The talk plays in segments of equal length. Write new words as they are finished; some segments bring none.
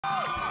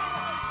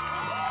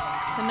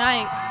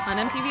Tonight on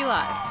MTV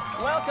Live.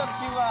 Welcome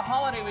to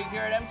Holiday Week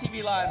here at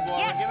MTV Live, boy.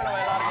 Yes. We're giving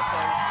away a lot of good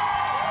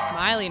things.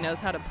 Miley knows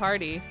how to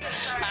party.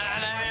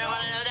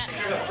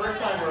 For the first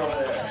time we're over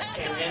there,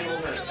 and we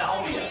handled her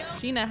salvia.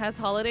 Sheena has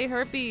holiday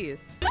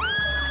herpes.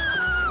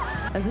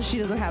 As if she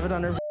doesn't have it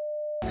on her.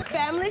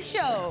 Family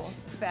show.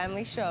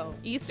 Family show.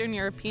 Eastern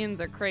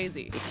Europeans are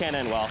crazy. This can't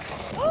end well.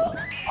 Oh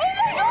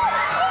my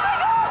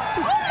god!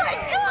 Oh my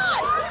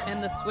gosh!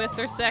 And the Swiss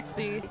are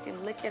sexy. You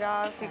can lick it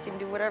off. You can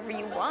do whatever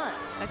you want.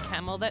 A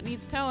camel that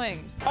needs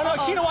towing. Oh no,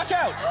 Sheena, watch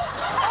out!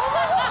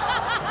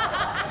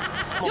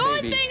 The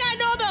only thing I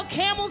know about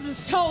camels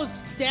is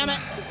toes, damn it.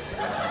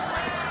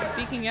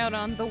 Speaking out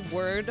on the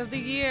word of the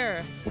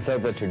year. It's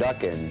over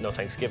turducken. No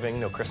Thanksgiving,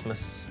 no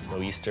Christmas,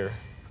 no Easter,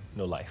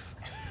 no life.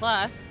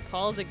 Plus,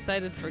 Paul's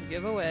excited for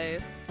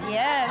giveaways.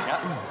 Yes.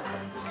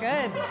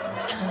 Good.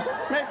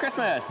 Merry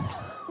Christmas!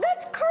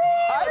 That's crazy!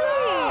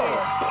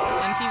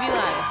 MTV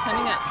Live is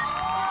coming up.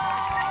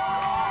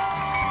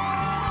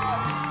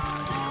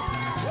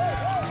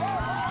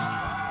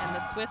 And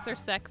the Swiss are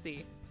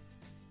sexy.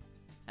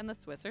 And the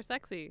Swiss are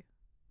sexy.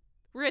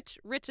 Rich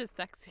is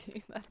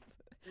sexy. That's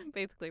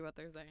basically what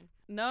they're saying.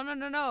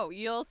 No.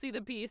 You'll see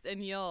the piece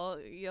and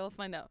you'll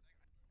find out.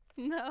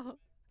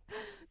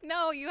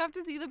 No, you have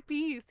to see the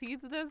piece.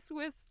 He's the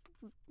Swiss,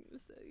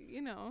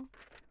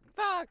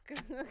 Fuck.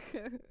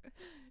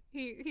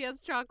 He has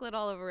chocolate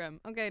all over him.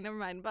 Okay, never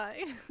mind.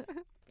 Bye.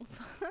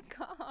 Fuck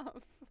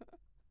off.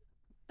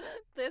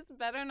 This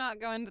better not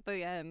go into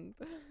the end.